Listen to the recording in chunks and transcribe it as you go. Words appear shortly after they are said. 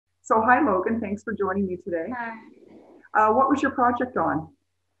So hi, Logan. Thanks for joining me today. Hi. What was your project on?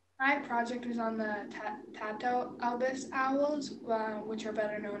 My project was on the Tato albus owls, which are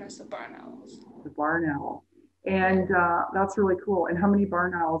better known as the barn owls. The barn owl. Yeah. And that's really cool. And how many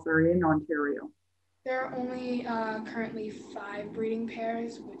barn owls are in Ontario? There are only currently 5 breeding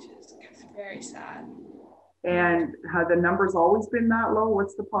pairs, which is very sad. And have the numbers always been that low?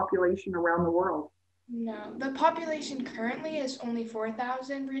 What's the population around the world? No, the population currently is only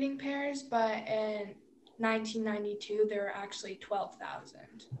 4,000 breeding pairs, but in 1992 there were actually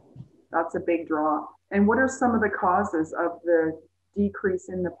 12,000. That's a big drop. And what are some of the causes of the decrease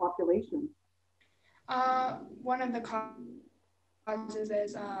in the population? One of the causes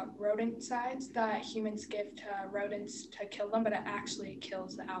is rodenticides that humans give to rodents to kill them, but it actually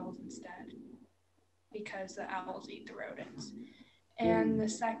kills the owls instead because the owls eat the rodents. And the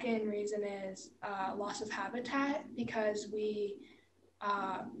second reason is loss of habitat because we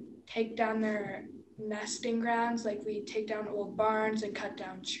take down their nesting grounds, like we take down old barns and cut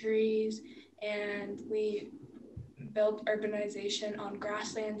down trees, and we build urbanization on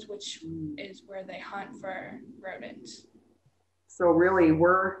grasslands, which is where they hunt for rodents. So really,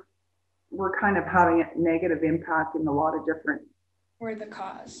 we're kind of having a negative impact in a lot of different We're the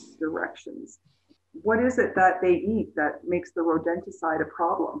cause. directions. What is it that they eat that makes the rodenticide a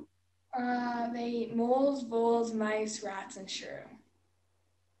problem? They eat moles, voles, mice, rats, and shrew.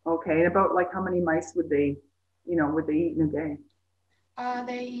 Okay, and about like how many mice would they eat in a day?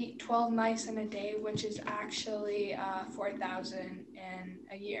 They eat 12 mice in a day, which is actually 4,000 in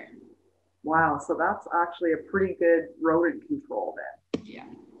a year. Wow, so that's actually a pretty good rodent control then. Yeah.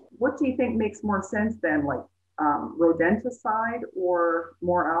 What do you think makes more sense then, like rodenticide or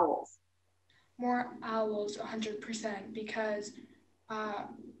more owls? More owls, 100%, because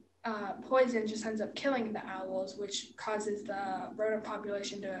poison just ends up killing the owls, which causes the rodent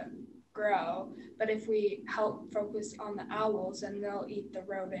population to grow. But if we help focus on the owls, then they'll eat the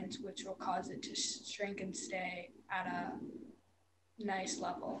rodents, which will cause it to shrink and stay at a nice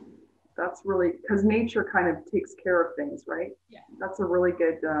level. That's really because nature kind of takes care of things, right? Yeah. That's a really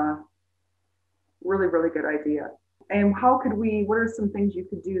good, really good idea. And how could what are some things you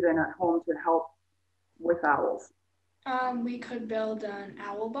could do then at home to help with owls? We could build an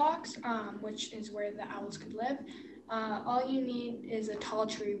owl box, which is where the owls could live. All you need is a tall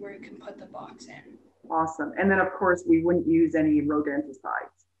tree where you can put the box in. Awesome. And then of course we wouldn't use any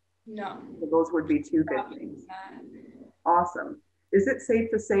rodenticides. No. So those would be two good things. That. Awesome. Is it safe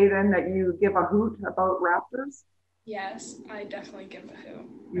to say then that you give a hoot about raptors? Yes, I definitely give a hoot.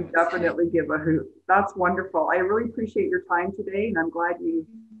 You definitely give a hoot. That's wonderful. I really appreciate your time today, and I'm glad you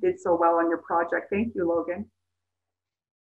did so well on your project. Thank you, Logan.